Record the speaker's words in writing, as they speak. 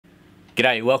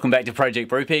G'day, welcome back to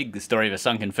Project Brupeg, the story of a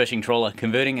sunken fishing trawler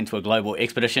converting into a global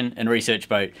expedition and research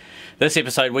boat. This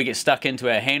episode we get stuck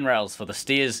into our handrails for the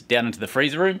stairs down into the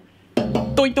freezer room.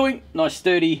 Doink doink, nice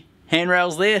sturdy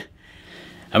handrails there.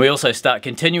 And we also start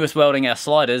continuous welding our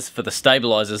sliders for the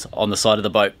stabilizers on the side of the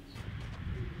boat.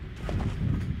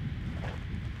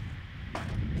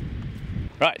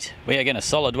 Right, we are going to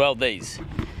solid weld these.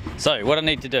 So what I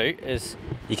need to do is,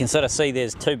 you can sort of see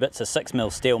there's two bits of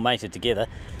 6mm steel mated together.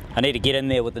 I need to get in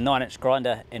there with the 9-inch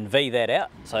grinder and V that out.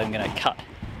 So I'm going to cut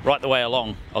right the way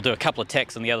along. I'll do a couple of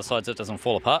tacks on the other side so it doesn't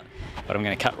fall apart, but I'm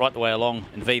going to cut right the way along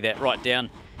and V that right down,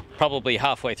 probably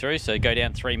halfway through, so go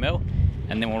down 3mm,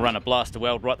 and then we'll run a blaster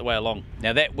weld right the way along.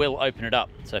 Now that will open it up.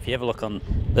 So if you have a look on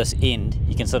this end,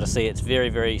 you can sort of see it's very,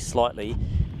 very slightly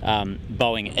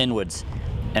bowing inwards.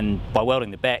 And by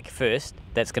welding the back first,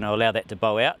 that's going to allow that to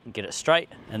bow out and get it straight,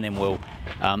 and then we'll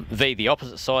V the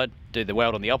opposite side, do the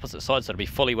weld on the opposite side, so it'll be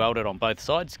fully welded on both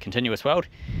sides, continuous weld,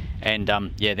 and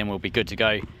yeah, then we'll be good to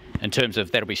go in terms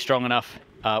of that'll be strong enough.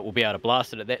 We'll be able to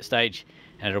blast it at that stage,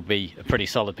 and it'll be a pretty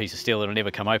solid piece of steel that'll never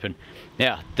come open.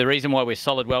 Now, the reason why we're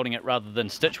solid welding it rather than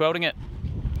stitch welding it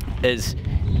is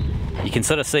you can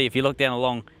sort of see, if you look down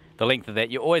along the length of that,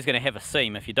 you're always going to have a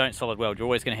seam. If you don't solid weld, you're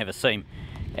always going to have a seam.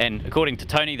 And according to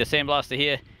Tony, the sandblaster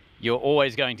here, you're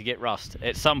always going to get rust.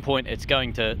 At some point,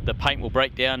 the paint will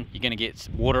break down, you're going to get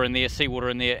water in there, seawater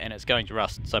in there, and it's going to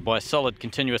rust. So by solid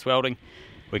continuous welding,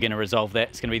 we're going to resolve that.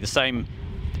 It's going to be the same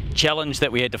challenge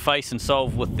that we had to face and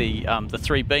solve with the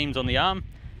 3 beams on the arm,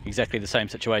 exactly the same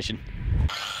situation.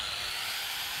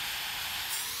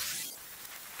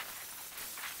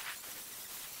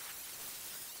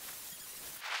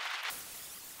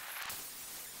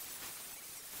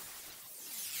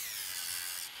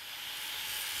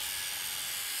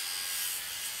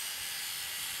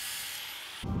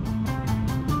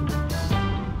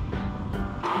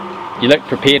 You look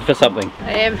prepared for something.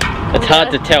 I am. It's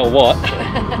hard to tell what. Oh,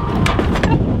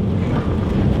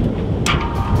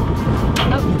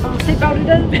 I'm seatbelted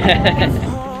in.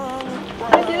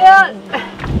 Let's do that.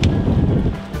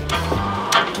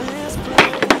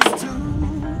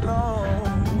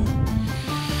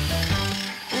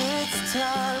 It's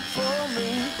time for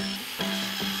me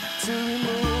to be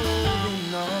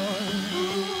moving on.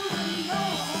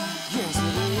 Yes,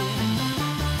 it is.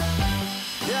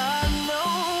 Yeah, I know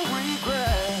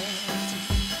regret.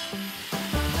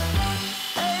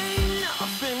 Ain't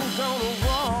nothing gonna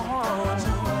want.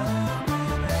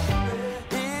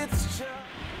 It's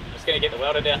just Just gonna get the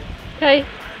welder down. Okay.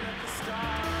 stars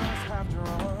have to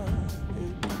run.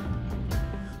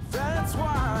 That's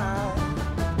why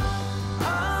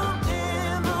I'm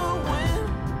in the wind.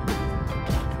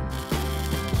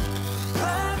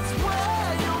 That's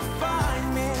where you'll find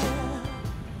me.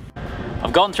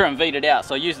 I've gone through and V'd it out,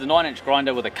 so I used the 9-inch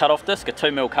grinder with a cut-off disc, a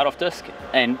 2mm cut-off disc,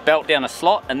 and belt down a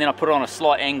slot, and then I put it on a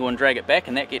slight angle and drag it back,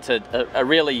 and that gets a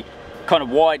really kind of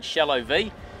wide, shallow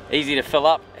V, easy to fill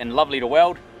up and lovely to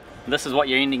weld. And this is what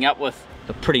you're ending up with,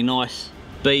 a pretty nice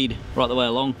bead right the way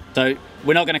along. So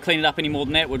we're not going to clean it up any more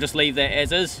than that, we'll just leave that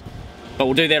as is, but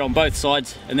we'll do that on both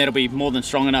sides, and that'll be more than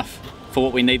strong enough for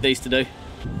what we need these to do.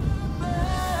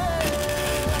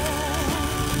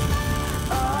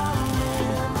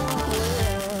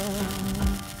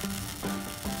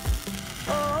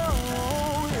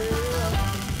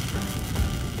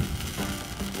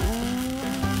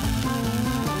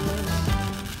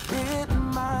 It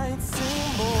might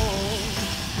seem bold,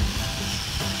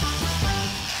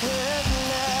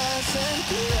 headless and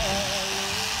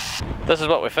careless. This is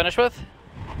what we're finished with,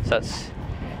 so it's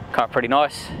kind of pretty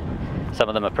nice. Some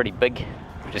of them are pretty big.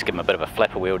 Just give them a bit of a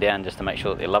flapper wheel down just to make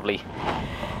sure that they're lovely.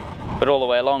 But all the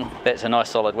way along, that's a nice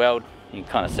solid weld. You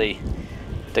can kind of see,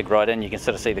 dig right in, you can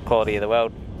sort of see the quality of the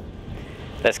weld.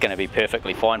 That's going to be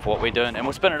perfectly fine for what we're doing, and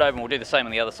we'll spin it over and we'll do the same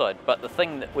on the other side. But the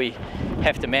thing that we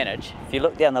have to manage, if you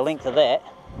look down the length of that,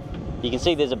 you can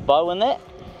see there's a bow in that.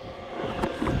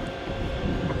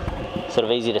 Sort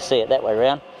of easy to see it that way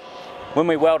around. When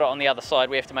we weld it on the other side,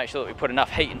 we have to make sure that we put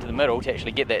enough heat into the middle to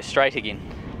actually get that straight again.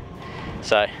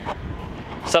 So,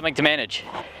 something to manage.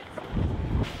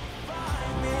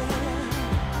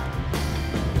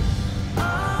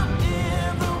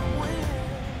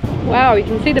 Wow, you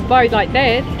can see the bow like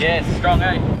that. Yeah, it's strong,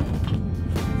 eh?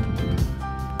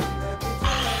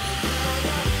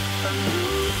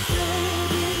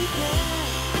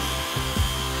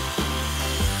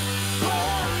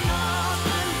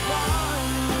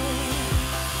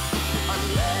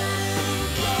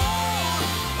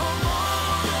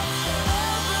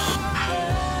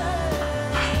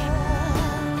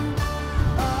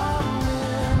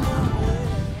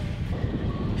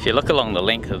 If you look along the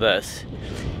length of this,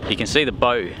 You can see the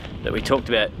bow that we talked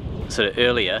about sort of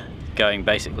earlier going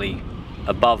basically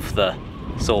above the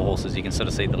sawhorses. You can sort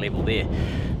of see the level there.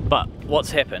 But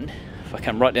what's happened, if I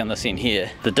come right down this end here,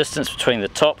 the distance between the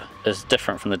top is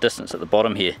different from the distance at the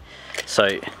bottom here.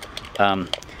 So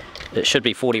it should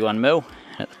be 41 mil.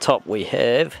 At the top we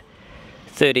have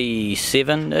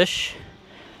 37-ish,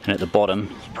 and at the bottom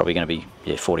it's probably going to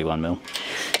be 41 mil.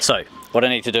 So what I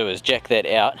need to do is jack that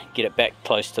out, get it back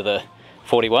close to the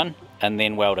 41, and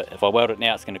then weld it. If I weld it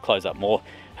now, it's going to close up more,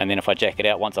 and then if I jack it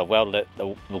out once I've welded it,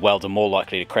 the welds are more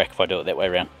likely to crack if I do it that way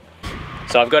around.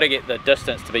 So I've got to get the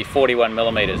distance to be 41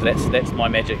 millimeters. That's my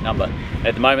magic number.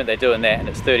 At the moment they're doing that, and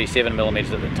it's 37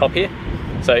 millimeters at the top here.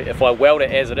 So if I weld it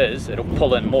as it is, it'll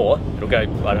pull in more. It'll go, I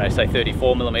don't know, say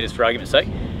 34 millimeters for argument's sake.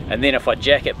 And then if I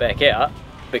jack it back out,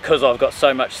 because I've got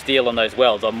so much steel on those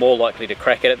welds, I'm more likely to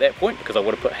crack it at that point because I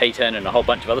would have put heat in and a whole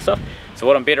bunch of other stuff. So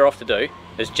what I'm better off to do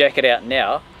is jack it out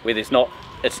now where it's not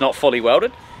fully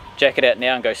welded. Jack it out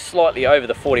now and go slightly over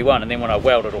the 41, and then when I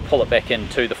weld it'll pull it back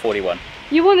into the 41.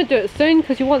 You want to do it soon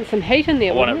because you want some heat in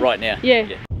there. I want it right now. Yeah.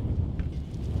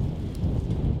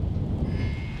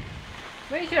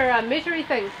 Where's your measuring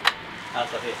thing?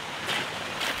 It's up here.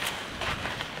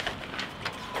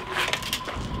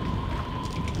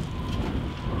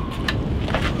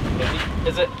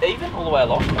 Is it even all the way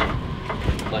along?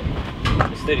 Like,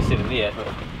 it's 37 there, but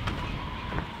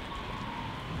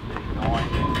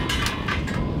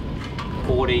 39,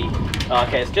 40. Oh,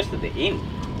 okay, it's just at the end.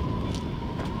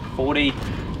 40,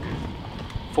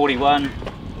 41,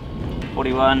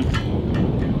 41,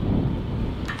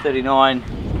 39.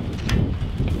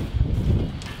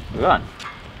 We're on.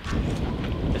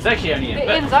 It's actually only a bit.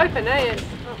 The end's open, eh?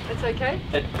 It's okay?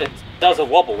 It does a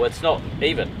wobble, it's not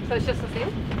even. So it's just the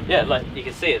end? Yeah, like you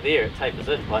can see it there, it tapers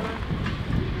in. Like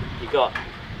you got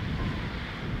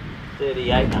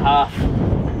 38 and a half,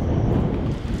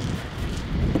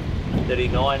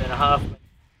 39 and a half.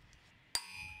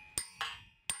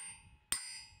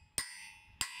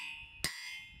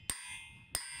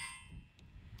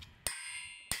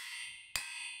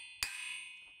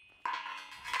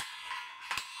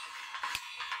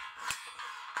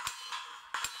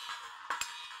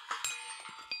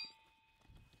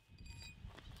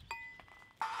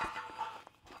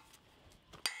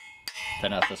 Don't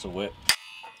know if this will work.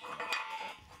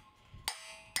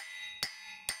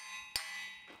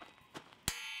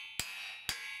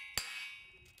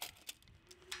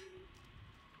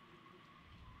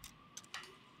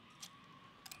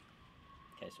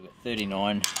 Okay, so we've got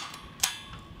 39,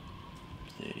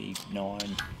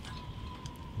 39,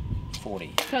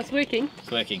 40. So it's working?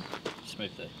 It's working. Just move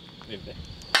it back.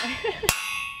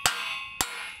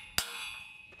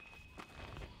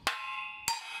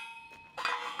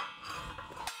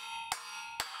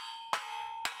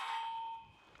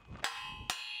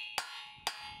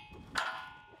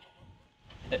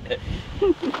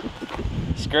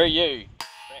 Screw you.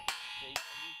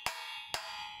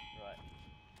 Right.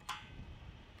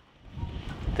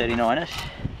 39-ish.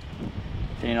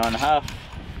 39 and a half.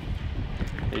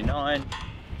 39.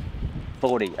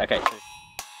 40. Okay. So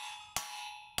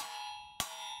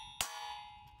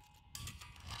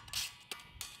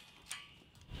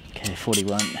okay,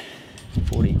 41.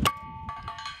 40.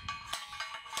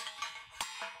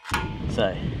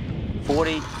 So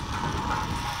 40.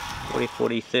 40,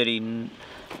 40, 30,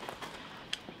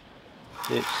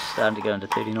 it's starting to go into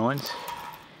 39s,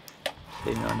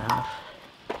 39 and a half,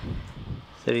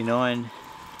 39,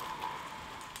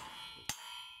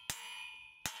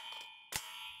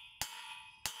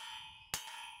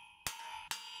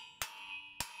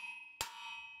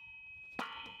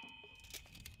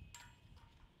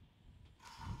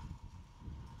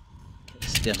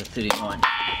 it's down to 39.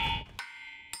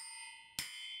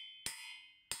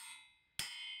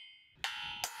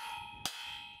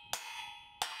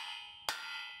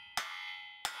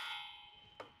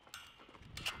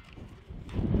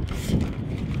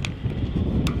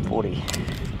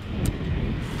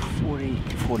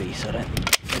 $40, so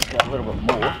let's go a little bit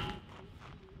more.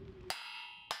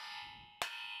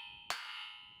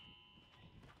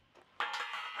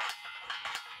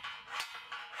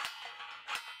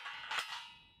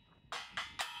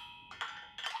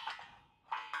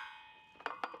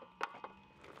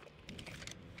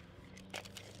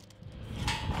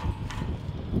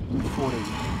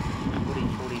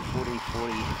 $40,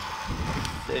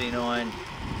 39,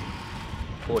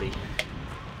 40.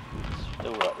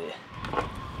 Still right there.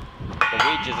 The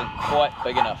wedge isn't quite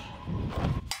big enough.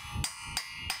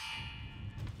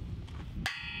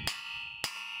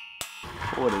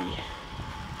 $40,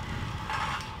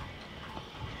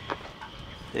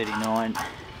 39,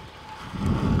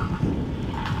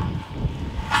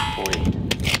 for you.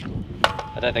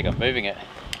 I don't think I'm moving it.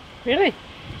 Really?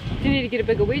 Do you need to get a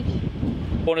bigger wedge?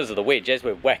 Corners of the wedge, as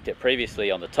we've whacked it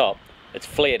previously on the top, it's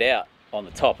flared out on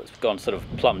the top. It's gone sort of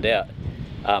plumbed out.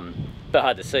 Bit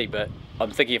hard to see, but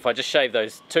I'm thinking if I just shave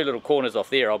those two little corners off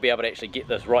there, I'll be able to actually get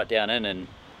this right down in and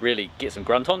really get some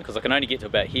grunt on, because I can only get to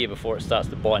about here before it starts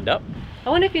to bind up. I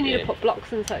wonder if you need to put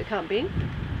blocks in so it can't bend.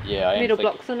 Yeah, Metal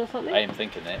blocks in or something. I am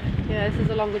thinking that. Yeah, this is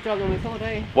a longer job than we thought,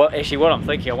 eh? Well, actually, what I'm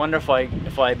thinking, I wonder if I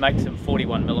make some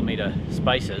 41mm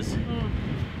spacers,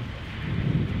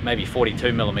 maybe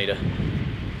 42mm.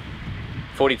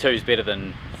 42 is better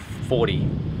than 40.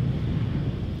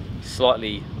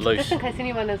 Slightly loose. Just in case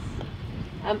anyone is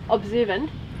observant,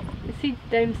 you see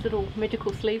Dame's little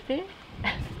magical sleeve there?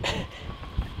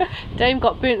 Dame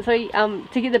got burnt, so he, to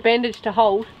get the bandage to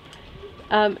hold,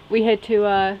 we had to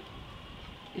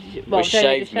well, we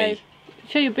shaved me.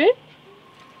 Show your burn?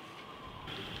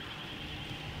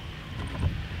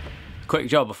 Quick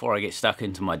job before I get stuck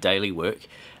into my daily work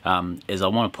is I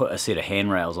want to put a set of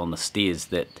handrails on the stairs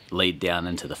that lead down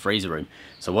into the freezer room.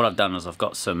 So what I've done is I've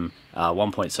got some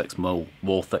 1.6mm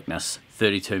wall thickness,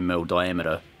 32mm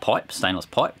diameter pipe, stainless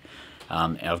pipe,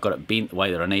 and I've got it bent the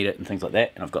way that I need it and things like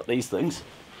that, and I've got these things.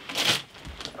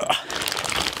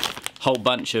 Whole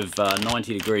bunch of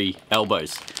 90-degree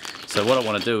elbows. So what I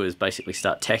want to do is basically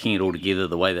start tacking it all together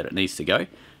the way that it needs to go,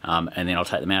 and then I'll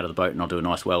take them out of the boat and I'll do a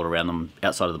nice weld around them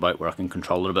outside of the boat where I can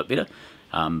control it a bit better.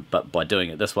 But by doing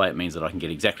it this way, it means that I can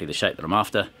get exactly the shape that I'm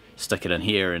after, stick it in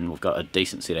here, and we've got a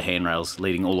decent set of handrails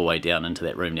leading all the way down into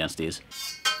that room downstairs.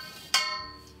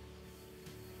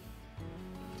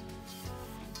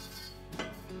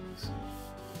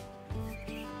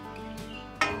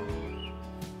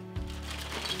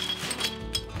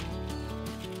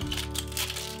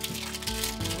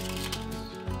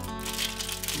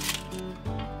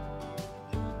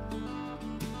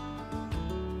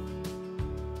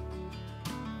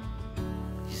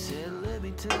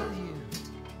 Tell you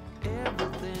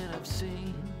everything I've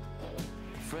seen,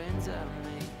 friends I've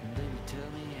made, and then you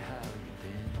tell me how you've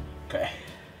been. Okay.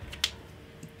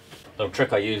 Little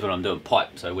trick I use when I'm doing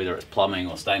pipe, so whether it's plumbing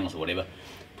or stainless or whatever,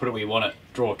 put it where you want it,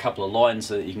 draw a couple of lines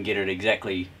so that you can get it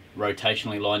exactly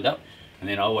rotationally lined up, and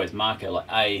then I always mark it like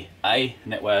A,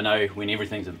 and that way I know when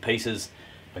everything's in pieces,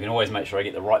 I can always make sure I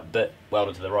get the right bit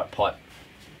welded to the right pipe.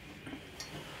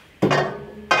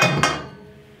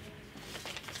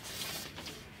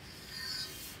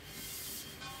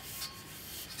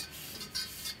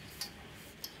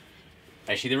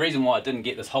 Actually, the reason why I didn't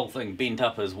get this whole thing bent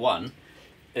up as one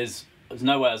is there's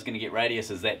no way I was going to get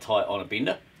radiuses that tight on a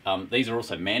bender. These are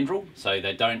also mandrel, so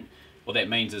they don't, what that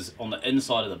means is on the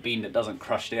inside of the bend it doesn't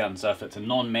crush down. So if it's a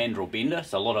non-mandrel bender,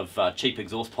 so a lot of cheap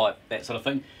exhaust pipe, that sort of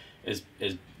thing, is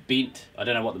bent. I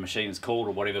don't know what the machine is called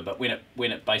or whatever, but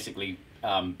when it basically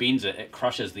bends it, it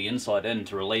crushes the inside in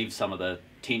to relieve some of the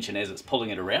tension as it's pulling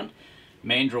it around.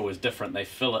 Mandrel is different. They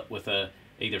fill it with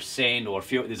either sand or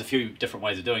there's a few different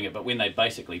ways of doing it, but when they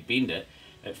basically bend it,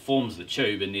 it forms the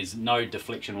tube and there's no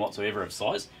deflection whatsoever of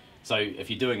size. So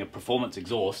if you're doing a performance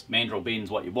exhaust, mandrel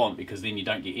bend's what you want, because then you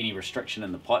don't get any restriction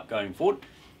in the pipe going forward.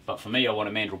 But for me, I want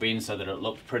a mandrel bend so that it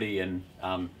looked pretty and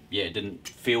yeah, it didn't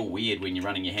feel weird when you're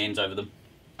running your hands over them.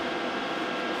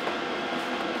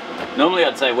 Normally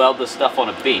I'd say weld this stuff on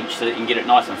a bench so that you can get it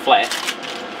nice and flat.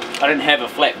 I didn't have a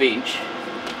flat bench,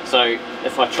 so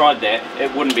if I tried that,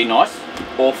 it wouldn't be nice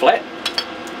or flat,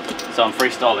 so I'm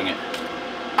freestyling it,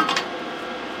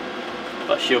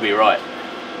 but she'll be right.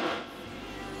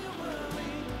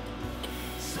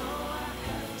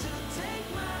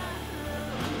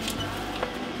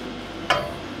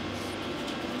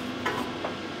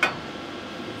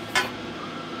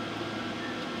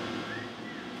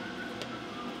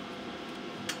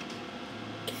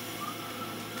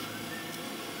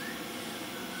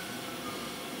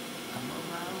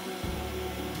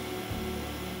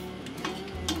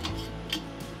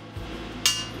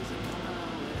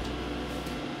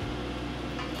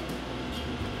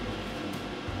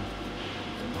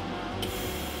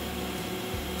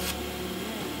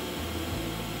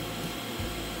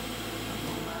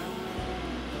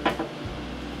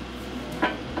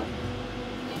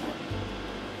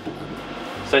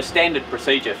 So standard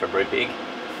procedure for Brupeg.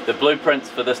 The blueprints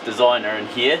for this design are in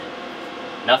here.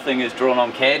 Nothing is drawn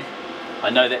on CAD. I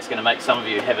know that's going to make some of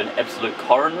you have an absolute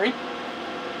coronary,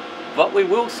 but we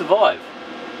will survive.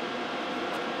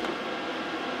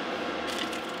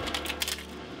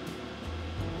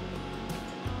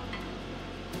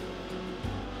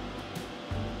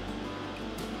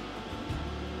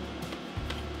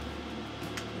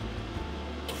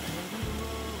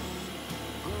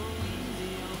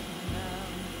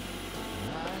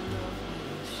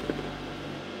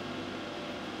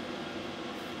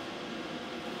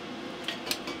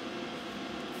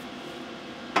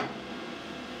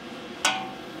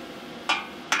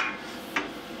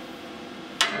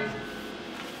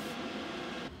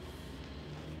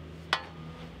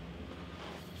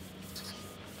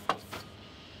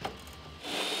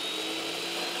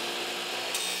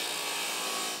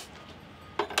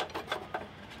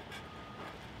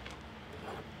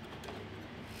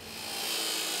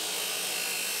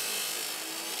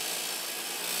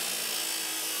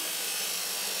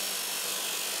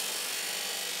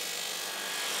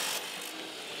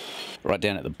 right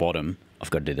down at the bottom I've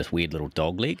got to do this weird little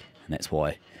dog leg, and that's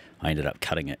why I ended up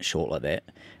cutting it short like that,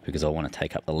 because I want to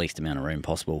take up the least amount of room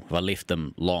possible. If I left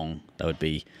them long, they would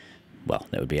be, well,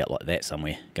 that would be out like that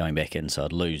somewhere going back in, so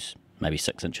I'd lose maybe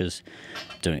 6 inches.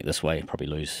 Doing it this way I'd probably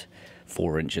lose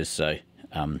 4 inches, so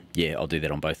yeah, I'll do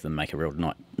that on both of them, make a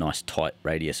real nice tight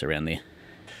radius around there.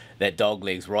 That dog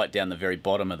leg's right down the very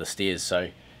bottom of the stairs, so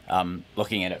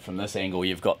looking at it from this angle,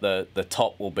 you've got the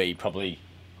top will be probably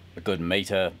a good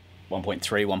metre, 1.3,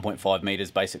 1.5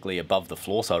 metres basically above the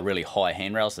floor, so a really high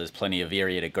handrail, so there's plenty of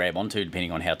area to grab onto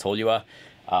depending on how tall you are.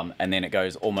 And then it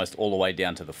goes almost all the way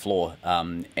down to the floor,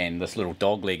 and this little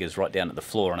dog leg is right down at the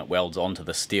floor and it welds onto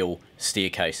the steel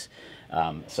staircase.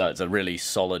 So it's a really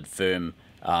solid, firm,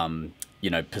 you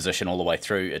know, position all the way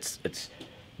through. It's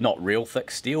not real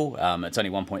thick steel. It's only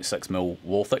 1.6mm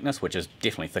wall thickness, which is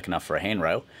definitely thick enough for a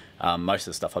handrail. Most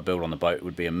of the stuff I build on the boat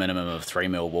would be a minimum of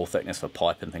 3mm wall thickness for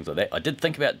pipe and things like that. I did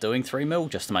think about doing 3mm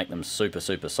just to make them super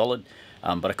solid,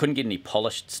 but I couldn't get any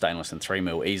polished stainless in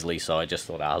 3mm easily, so I just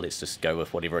thought, let's just go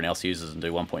with what everyone else uses and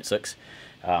do 1.6. It's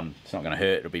not going to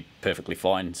hurt, it'll be perfectly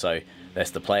fine, so that's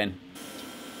the plan.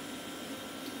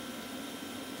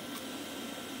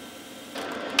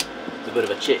 It's a bit of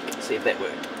a check, see if that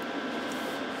worked.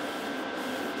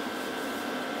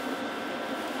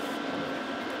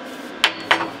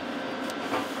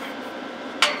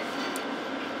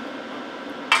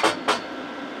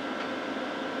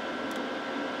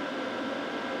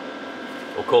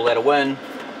 We'll call that a win.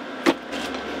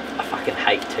 I fucking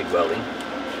hate TIG welding.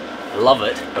 I love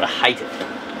it, but I hate it.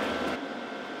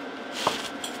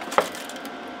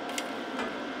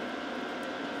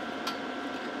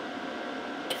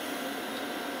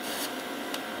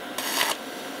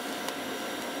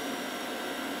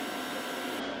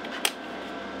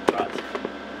 Right.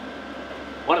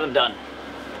 One of them done.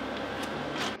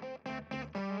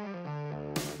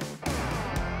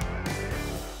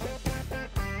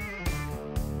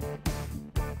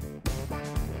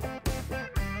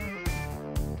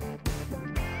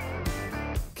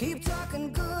 Keep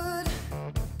talking good,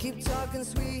 keep talking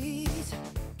sweet,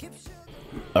 keep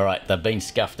Alright, they've been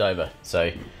scuffed over.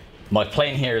 So my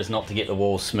plan here is not to get the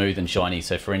walls smooth and shiny,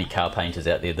 so for any car painters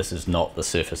out there, this is not the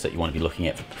surface that you want to be looking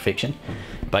at for perfection.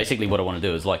 Basically what I want to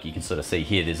do is, like you can sort of see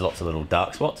here, there's lots of little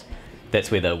dark spots. That's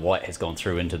where the white has gone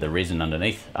through into the resin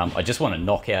underneath. I just want to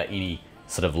knock out any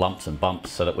sort of lumps and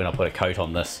bumps so that when I put a coat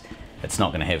on this, it's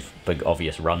not going to have big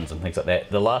obvious runs and things like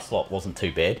that. The last lot wasn't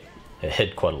too bad, it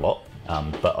hid quite a lot.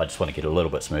 But I just want to get it a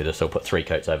little bit smoother, so I'll put 3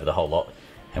 coats over the whole lot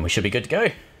and we should be good to go.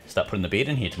 Start putting the bed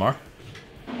in here tomorrow.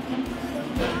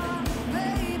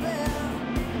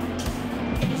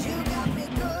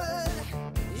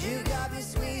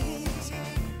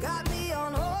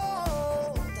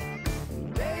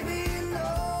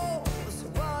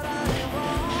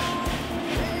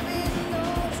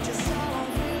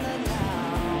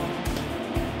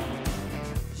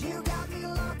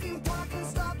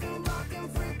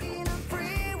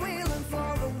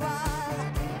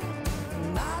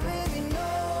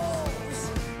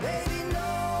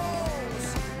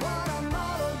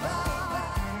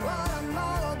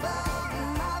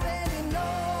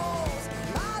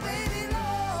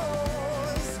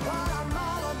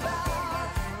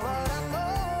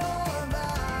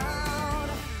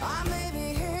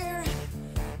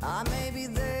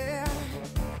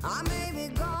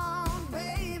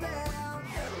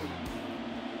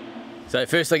 So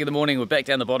first thing in the morning, we're back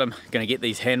down the bottom, going to get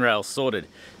these handrails sorted.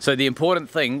 So the important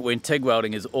thing when TIG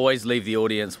welding is always leave the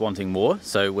audience wanting more.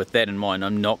 So with that in mind,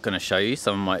 I'm not going to show you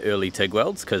some of my early TIG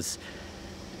welds because,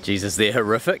 Jesus, they're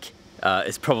horrific.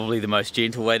 It's probably the most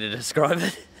gentle way to describe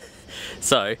it.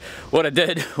 So what I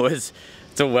did was,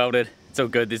 it's all welded, it's all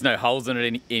good, there's no holes in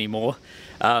it anymore.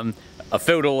 I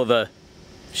filled all of the,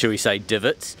 shall we say,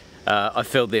 divots. I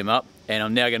filled them up, and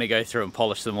I'm now going to go through and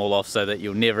polish them all off so that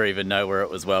you'll never even know where it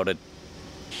was welded.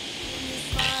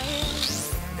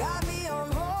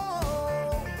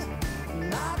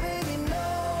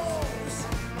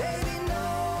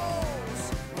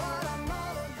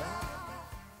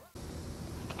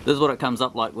 This is what it comes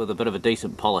up like with a bit of a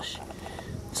decent polish.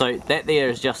 So that there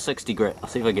is just 60 grit. I'll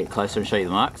see if I can get closer and show you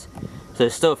the marks. So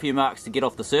there's still a few marks to get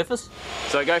off the surface.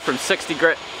 So I go from 60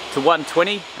 grit to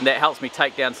 120, and that helps me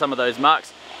take down some of those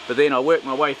marks. But then I work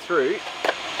my way through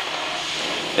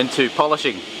into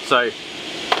polishing. So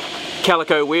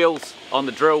calico wheels on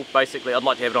the drill. Basically, I'd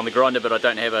like to have it on the grinder, but I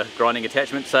don't have a grinding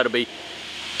attachment, so it'll be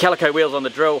calico wheels on the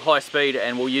drill, high speed,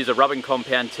 and we'll use a rubbing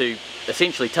compound to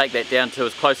essentially take that down to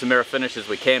as close a mirror finish as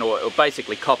we can, or it'll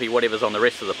basically copy whatever's on the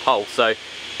rest of the pole. So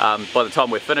by the time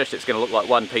we're finished, it's going to look like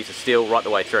one piece of steel right the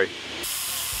way through.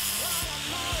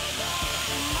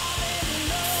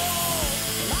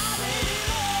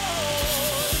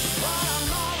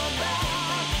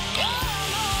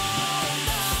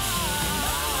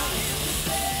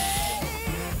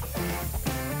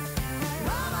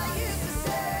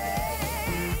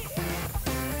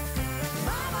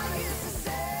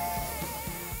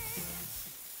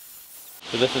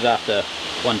 So this is after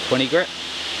 120 grit.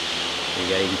 There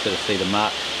you go, you can sort of see the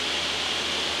mark.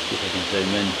 See if I can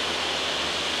zoom in.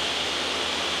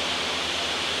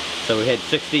 So we had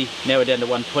 60, now we're down to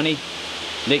 120.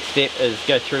 Next step is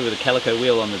go through with a calico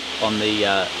wheel on the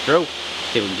drill,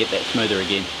 see if we can get that smoother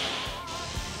again.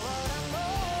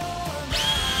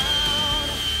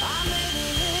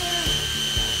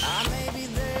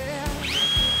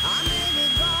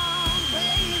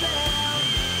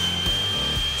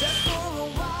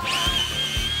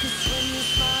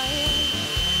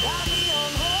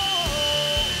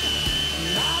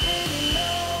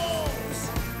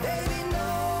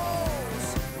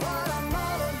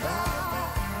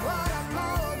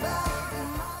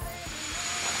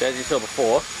 So as you saw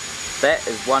before, that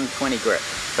is 120 grit.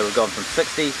 So we've gone from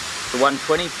 60 to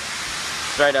 120,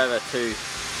 straight over to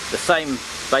the same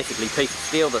basically piece of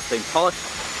steel that's been polished.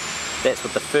 That's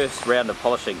with the first round of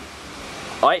polishing.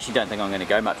 I actually don't think I'm going to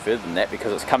go much further than that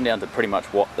because it's come down to pretty much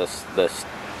what this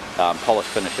polish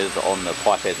finish is on the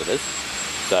pipe as it is.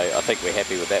 So I think we're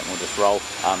happy with that and we'll just roll.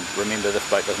 Remember, this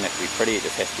boat doesn't have to be pretty, it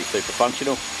just has to be super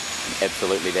functional. And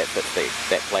absolutely that fits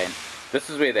that plan. This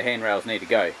is where the handrails need to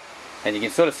go. And you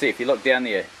can sort of see, if you look down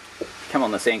there, come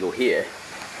on this angle here,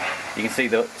 you can see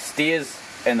the stairs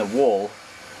and the wall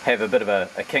have a bit of a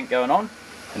kink going on.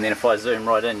 And then if I zoom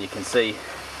right in, you can see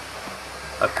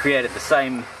I've created the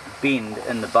same bend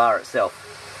in the bar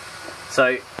itself.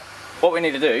 So what we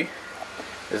need to do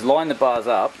is line the bars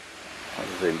up,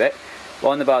 I'll zoom back,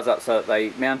 line the bars up so that they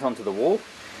mount onto the wall,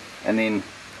 and then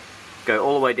go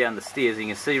all the way down the stairs. You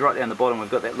can see right down the bottom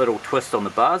we've got that little twist on the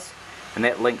bars, and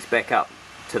that links back up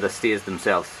to the stairs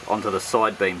themselves, onto the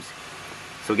side beams.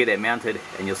 So we'll get that mounted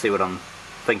and you'll see what I'm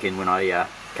thinking when I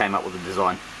came up with the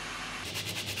design.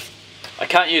 I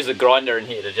can't use a grinder in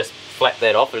here to just flap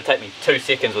that off. It'll take me 2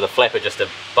 seconds with a flapper just to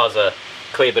buzz a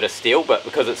clear bit of steel, but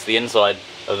because it's the inside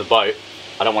of the boat,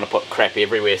 I don't want to put crap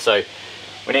everywhere. So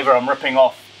whenever I'm ripping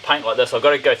off paint like this, I've got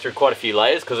to go through quite a few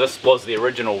layers because this was the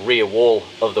original rear wall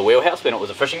of the wheelhouse when it was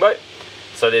a fishing boat.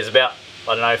 So there's about,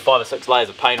 I don't know, 5 or 6 layers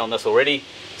of paint on this already.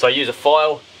 So I use a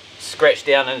file, scratch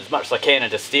down as much as I can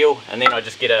into steel, and then I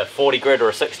just get a 40 grit or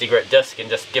a 60 grit disc and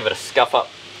just give it a scuff up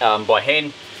by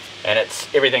hand, and it's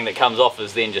everything that comes off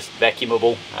is then just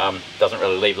vacuumable. Doesn't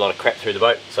really leave a lot of crap through the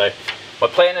boat. So my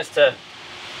plan is to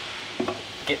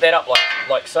get that up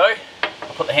like so.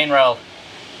 I'll put the handrail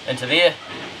into there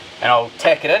and I'll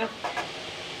tack it in,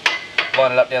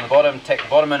 line it up down the bottom, tack the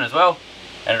bottom in as well,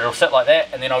 and it'll sit like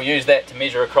that, and then I'll use that to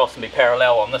measure across and be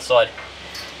parallel on this side.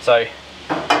 So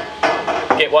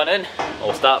get one in,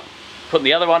 I'll start putting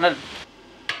the other one in.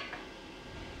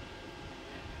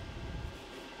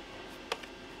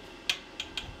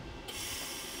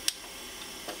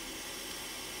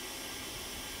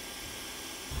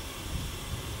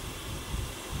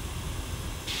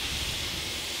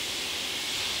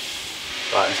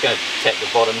 Right, I'm just going to tap the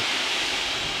bottom.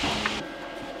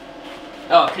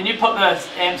 Oh, can you put the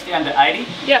amps down to 80?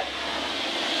 Yep.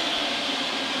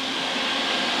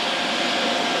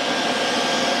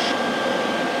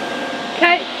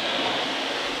 Okay.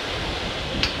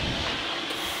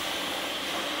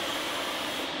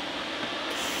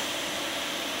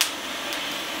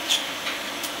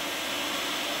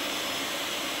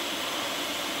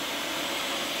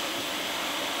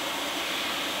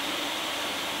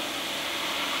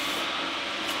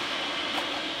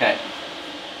 Okay.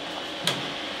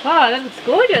 Wow, that looks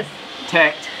gorgeous.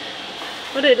 Tacked.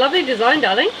 What a lovely design,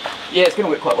 darling. Yeah, it's going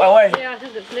to work quite well, eh? Yeah, I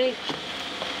think it's neat.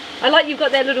 I like you've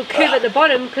got that little curve at the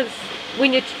bottom because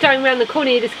when you're going around the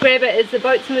corner you just grab it as the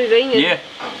boat's moving and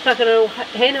it's like a little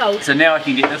handhold. So now I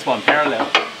can get this one parallel.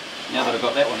 Now that I've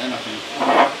got that one in, I can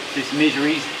do some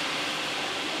measurees.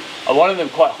 I wanted them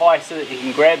quite high so that you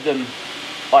can grab them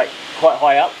like quite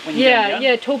high up when you're going down.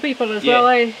 Yeah, tall people as well,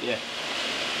 eh? Yeah.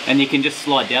 And you can just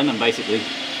slide down them basically.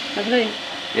 Lovely.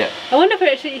 Yeah. I wonder if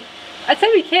we actually, I'd say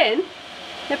we can.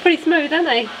 They're pretty smooth, aren't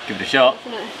they? Give it a shot.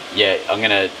 Yeah, I'm going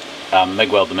to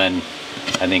MIG weld them in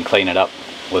and then clean it up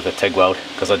with a TIG weld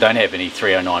because I don't have any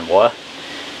 309 wire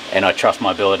and I trust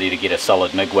my ability to get a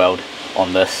solid MIG weld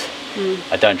on this.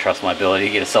 I don't trust my ability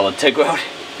to get a solid TIG weld.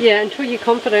 Yeah, until you're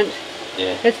confident.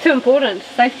 Yeah. It's too important.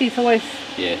 Safety's always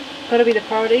got to be the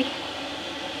priority.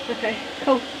 Okay,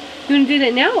 cool. You want to do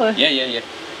that now or? Yeah.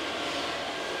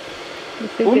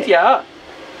 Und ja.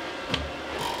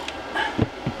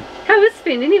 How is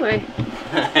Sven anyway?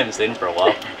 I haven't seen him for a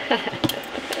while.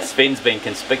 Sven's been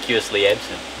conspicuously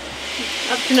absent.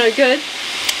 Up to no good.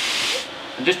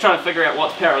 I'm just trying to figure out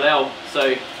what's parallel,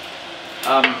 so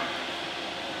I'll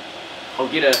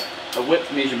get a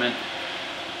width measurement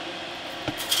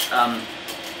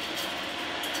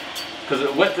because because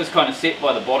the width is kind of set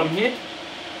by the bottom here.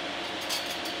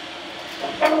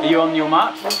 Are you on your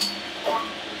mark?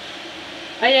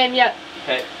 I am, yeah.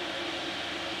 Okay.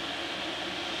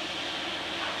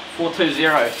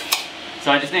 420.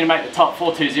 So I just need to make the top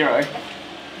 420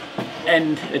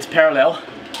 and it's parallel.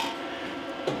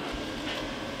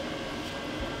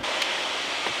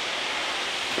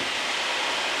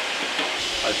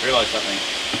 I just realised something.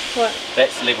 What?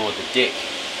 That's level with the deck.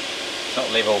 It's not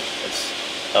level, it's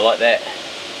like that.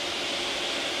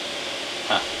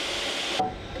 Huh.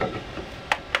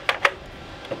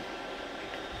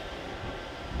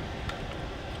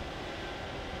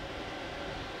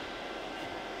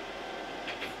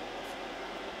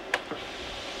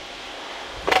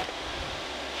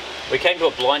 We came to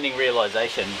a blinding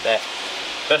realisation that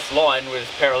this line was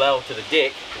parallel to the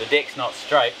deck. The deck's not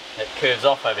straight, it curves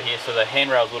off over here, so the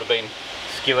handrails would have been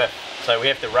skew. So we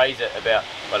have to raise it about,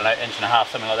 I don't know, 1.5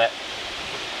 inches, something like that.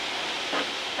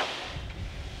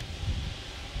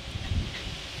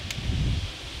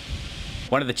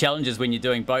 One of the challenges when you're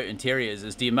doing boat interiors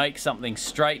is, do you make something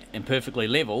straight and perfectly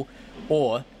level,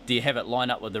 or do you have it line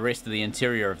up with the rest of the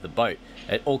interior of the boat?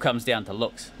 It all comes down to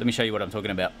looks. Let me show you what I'm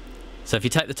talking about. So if you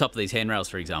take the top of these handrails,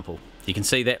 for example, you can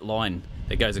see that line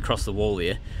that goes across the wall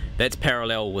there. That's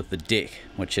parallel with the deck,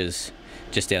 which is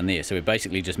just down there. So we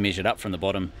basically just measured up from the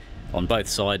bottom on both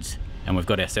sides and we've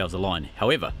got ourselves a line.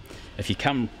 However, if you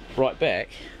come right back,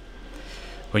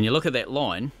 when you look at that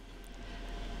line,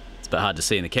 it's a bit hard to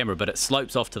see in the camera, but it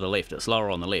slopes off to the left. It's lower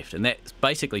on the left, and that's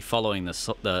basically following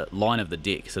the line of the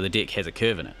deck. So the deck has a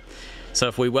curve in it. So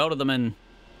if we welded them in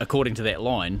according to that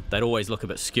line, they'd always look a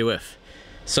bit skew-if.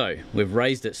 So we've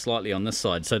raised it slightly on this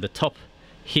side, so the top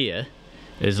here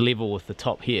is level with the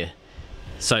top here.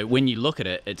 So when you look at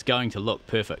it, it's going to look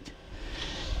perfect.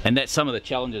 And that's some of the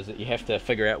challenges that you have to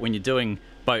figure out when you're doing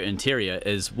boat interior,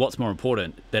 is what's more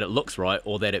important, that it looks right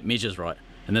or that it measures right.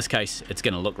 In this case, it's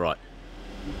going to look right.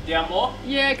 Down more?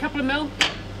 Yeah, a couple of mil.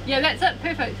 Yeah, that's it,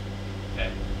 perfect.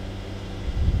 Okay.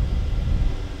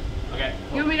 Okay.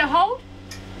 You want me to hold?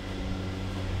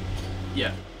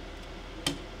 Yeah.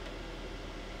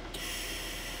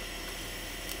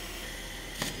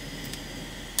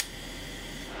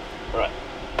 Alright.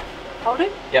 Hold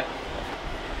it? Yep.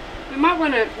 We might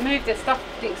want to move the stuff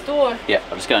next door. Yeah,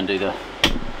 I'll just go and do the,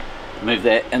 move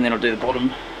that, and then I'll do the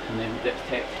bottom, and then that's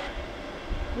tacked.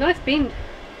 Nice bend.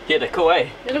 Yeah, they're cool, eh?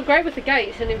 They look great with the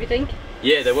gates and everything.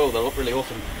 Yeah, they will, they'll look really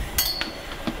awesome.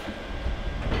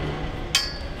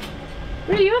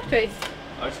 Where are you off to?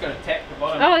 I'm just going to tack the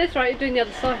bottom. Oh, that's right, you're doing the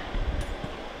other side.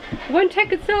 It won't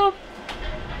tack itself.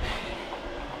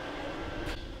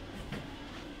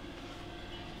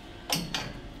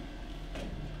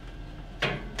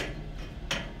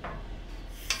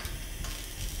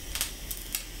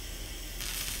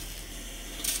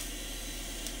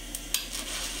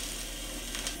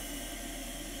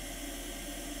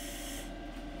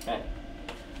 Okay.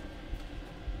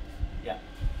 Yeah.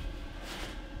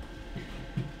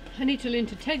 I need to learn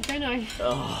to tag, don't I?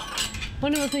 Oh.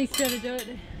 One of us needs to do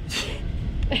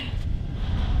it.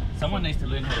 Someone needs to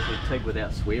learn how to do TIG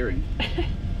without swearing.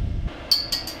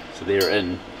 So they're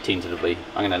in tentatively.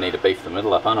 I'm going to need to beef the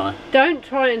middle up, aren't I? Don't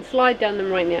try and slide down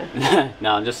them right now.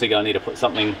 No, I'm just thinking I need to put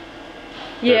something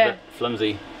a Yeah. bit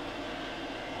flimsy.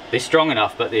 They're strong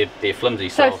enough, but they're flimsy.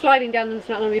 So sliding down them's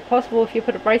not going to be possible if you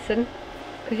put a brace in,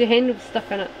 because your handle's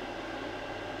stuck in it.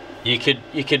 You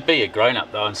could be a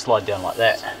grown-up though and slide down like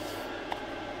that.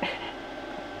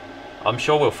 I'm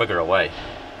sure we'll figure a way.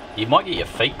 You might get your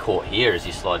feet caught here as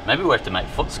you slide. Maybe we'll have to make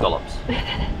foot scallops.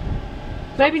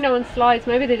 Maybe no one slides,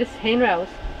 maybe they're just handrails.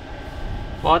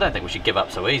 Well, I don't think we should give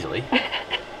up so easily.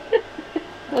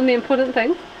 On the important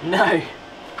things. No.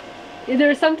 There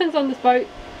are some things on this boat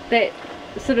that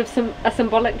sort of are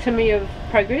symbolic to me of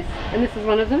progress, and this is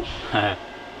one of them.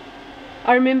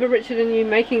 I remember Richard and you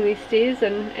making these stairs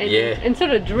and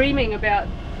sort of dreaming about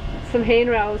some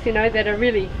handrails, you know, that are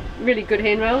really, really good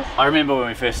handrails. I remember when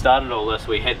we first started all this,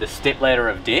 we had the stepladder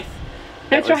of death.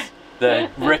 That's right. The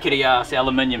rickety ass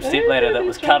aluminium stepladder that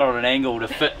was cut on an angle to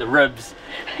fit the ribs,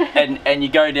 and you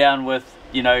go down with,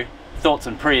 you know, thoughts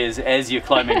and prayers as you're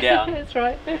climbing down. That's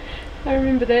right. I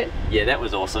remember that. Yeah, that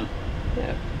was awesome.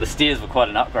 Yeah. The stairs were quite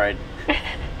an upgrade.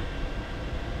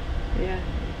 Yeah.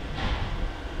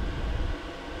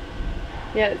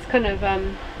 Yeah, it's kind of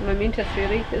momentous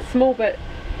really. It's small, but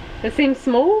it seems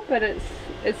small, but it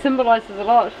symbolises a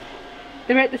lot.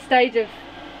 They're at the stage of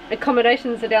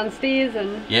accommodations are downstairs,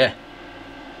 and yeah.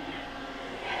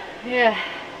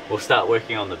 We'll start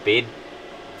working on the bed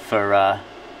for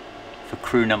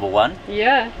crew number 1.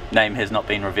 Yeah. Name has not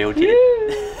been revealed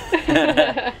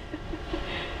yet.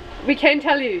 we can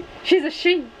tell you, she's a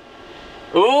she.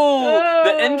 Ooh, oh.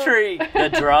 The intrigue, the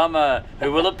drama.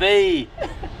 Who will it be?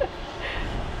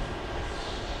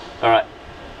 Alright,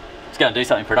 let's go and do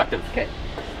something productive. Okay.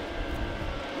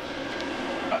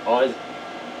 Right, eyes.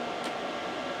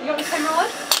 You got the camera on?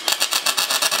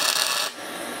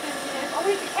 Oh,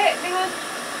 where's the cat? Hang on.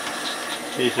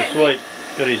 He's asleep.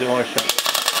 Got his eyes shut.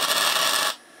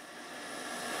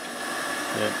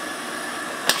 Yeah.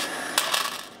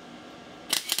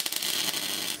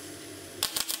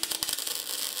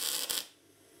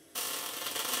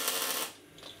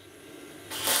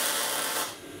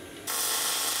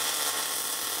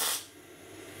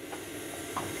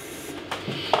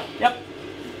 Yep,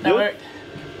 that worked.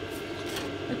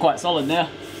 They're quite solid now.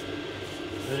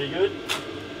 Very good.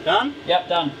 Done? Yep,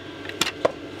 done.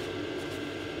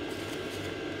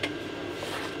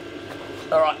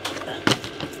 Alright.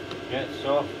 Yeah,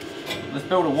 soft. Let's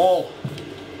build a wall.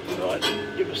 Right,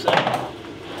 give us that.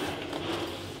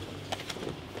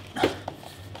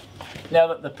 Now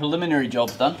that the preliminary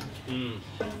job's done,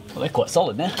 well, they're quite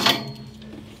solid now.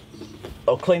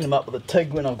 I'll clean them up with a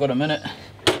TIG when I've got a minute.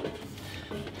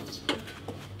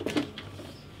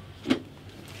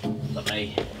 Let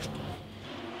me.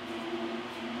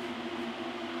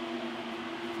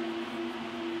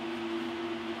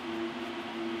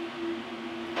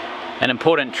 An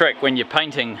important trick when you're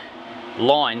painting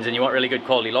lines and you want really good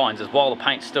quality lines is while the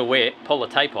paint's still wet, pull the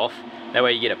tape off. That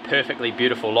way you get a perfectly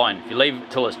beautiful line. If you leave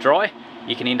it till it's dry,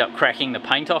 you can end up cracking the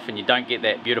paint off and you don't get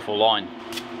that beautiful line.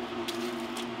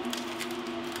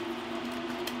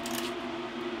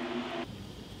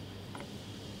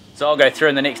 So I'll go through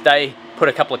in the next day, put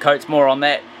a couple of coats more on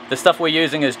that. The stuff we're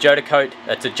using is Jodacoat.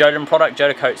 It's a Jodan product,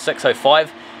 Jodacoat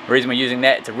 605. The reason we're using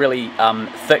that, it's a really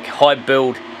thick, high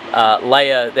build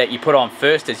layer that you put on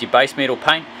first as your base metal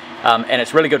paint, and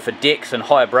it's really good for decks and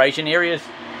high abrasion areas.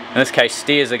 In this case,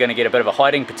 stairs are going to get a bit of a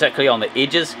hiding, particularly on the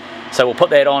edges. So we'll put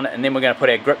that on, and then we're going to put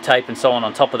our grip tape and so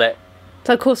on top of that.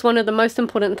 So of course one of the most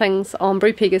important things on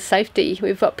Brupeg is safety.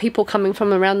 We've got people coming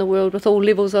from around the world with all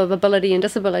levels of ability and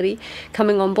disability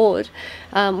coming on board.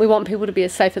 We want people to be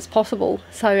as safe as possible.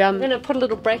 So I'm going to put a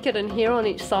little bracket in here on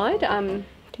each side.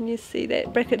 Can you see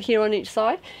that bracket here on each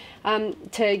side?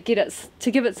 To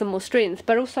give it some more strength.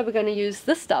 But also we're going to use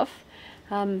this stuff.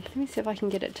 Let me see if I can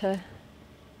get it to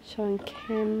show on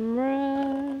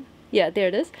camera. Yeah, there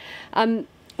it is.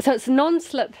 So it's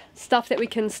non-slip stuff that we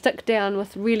can stick down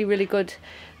with really, really good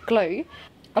glue.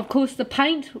 Of course the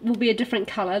paint will be a different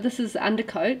colour. This is the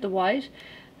undercoat, the white.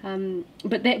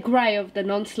 But that grey of the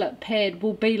non-slip pad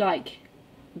will be like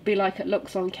it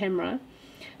looks on camera.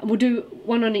 And we'll do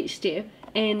one on each step.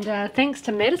 And thanks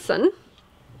to Madison,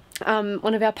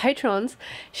 one of our patrons,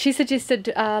 she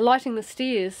suggested lighting the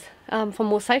stairs for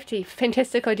more safety.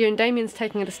 Fantastic idea, and Damien's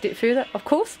taking it a step further, of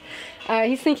course.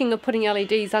 He's thinking of putting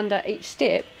LEDs under each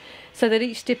step so that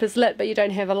each step is lit but you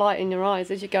don't have a light in your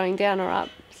eyes as you're going down or up.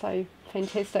 So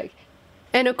fantastic.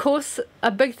 And of course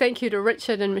a big thank you to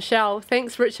Richard and Michelle.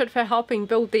 Thanks Richard for helping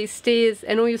build these stairs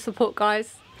and all your support,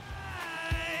 guys.